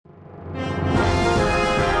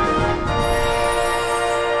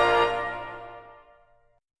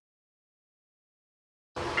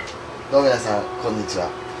どうも皆さんこんにちは、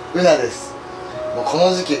うなです。もうこ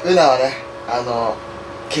の時期うなはね、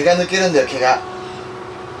毛が抜けるんだよ。毛が、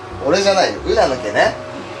俺じゃないよ、うなの毛ね。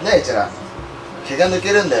ねえちら毛が抜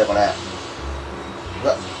けるんだよこれ。う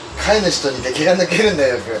わ、飼い主と似て毛が抜けるんだ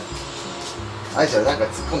よよく。あいちゃんなんか突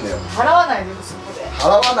っ込んでよ。払わないでよそこで。払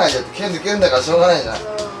わないでって毛抜けるんだからしょうがないじゃん。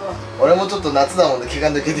俺もちょっと夏だもんで毛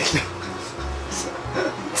が抜けてきた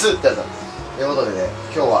ツーってやった。ということでね、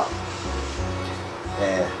今日は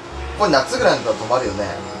これ夏ぐらいだと止まるよね。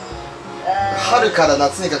春から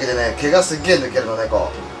夏にかけてね、毛がすっげえ抜けるのね、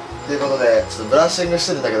こう。ということで、ちょっとブラッシングし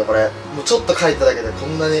てるんだけど、これもうちょっと描いただけでこ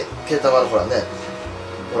んなに毛たまる。ほらね、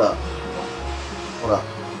ほらほら、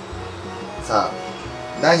さあ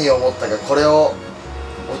何を思ったか、これを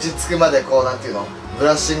落ち着くまでこう、なんていうの、ブ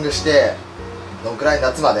ラッシングして、どんくらい、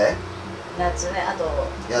夏まで夏ね、あと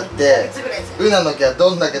やって、うなの毛はど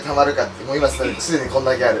んだけたまるかって、もう今すでにこん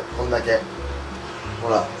だけある。こんだけ、ほ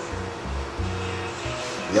ら、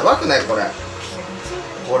やばくないこれ。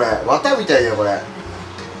これ綿みたいだよこれ。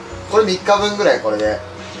これ3日分ぐらい。これで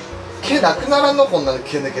毛なくならんの、こんなに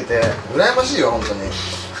毛抜けて。羨ましいよ本当に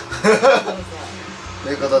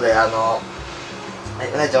ということで、はい、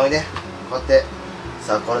うなちゃんおいで。こうやって、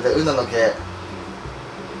さあこれでうなの毛ど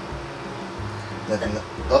う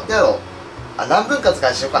やってやろう。あ、何分割か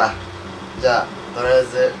にしようかな。じゃあとりあえ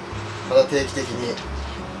ずまた定期的に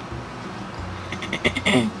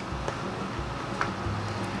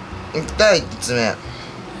痛い爪。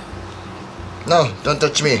 No, don't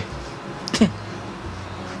touch me い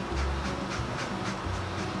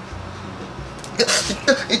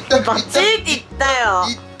ったバチって言ったよ。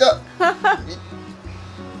いった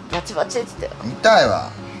バチバチって言ったよ。痛いわ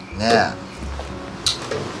ね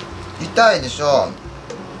え、痛いでしょ。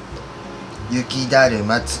雪だる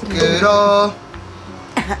ま作ろう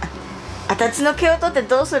あたちの毛を取って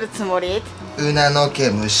どうするつもり？うなの毛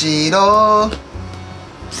むしろう。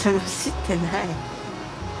むしってない。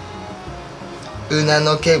うな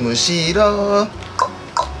の毛むしろ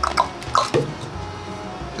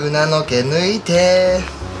う。うなの毛抜いて。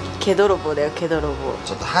毛泥棒だよ、毛泥棒。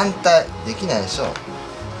ちょっと反対できないでしょ。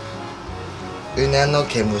うなの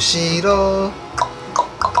毛むしろ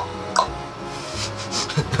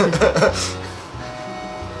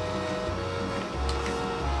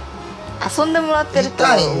遊んでもらってるって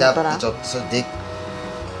痛いんだって。ちょっとそれで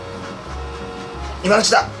今のう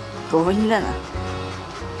ちだ。強引だな。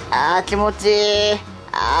あー気持ちいい。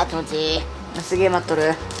あー気持ちいい。すげえ待っと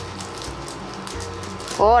る。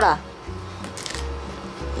ほら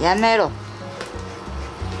やめろ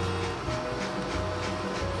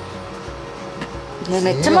ね。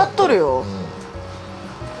めっちゃ待っとるよ。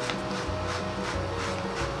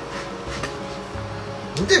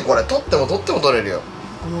見てこれ、取っても取っても取れるよ。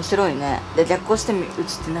面白いね。で逆光して映っ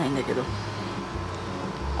てないんだけど。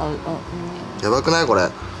やばくないこれ。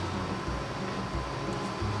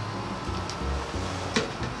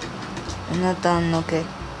うなたんの毛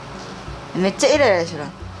めっちゃイライラしろ。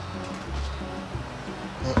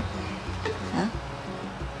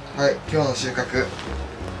はい、今日の収穫。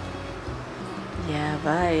や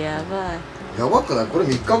ばいやばい。やばくないこれ。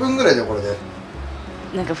3日分ぐらいだよこれで。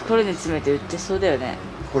なんか袋に詰めて売ってそうだよね。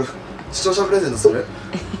これ視聴者プレゼントする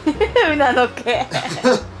うなの毛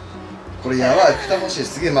これやばい。蓋欲しい。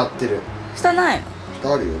すげえ待ってる。蓋ないの？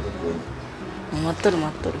蓋あるよどこに。待っとる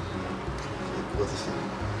待っとる。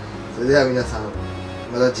それでは皆さん、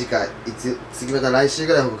また次回、次また来週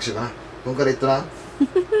ぐらい報告しようかな。こんから言っとな言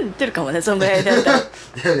ってるかもね、そんぐらいだったらで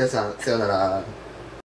は皆さん、さようなら。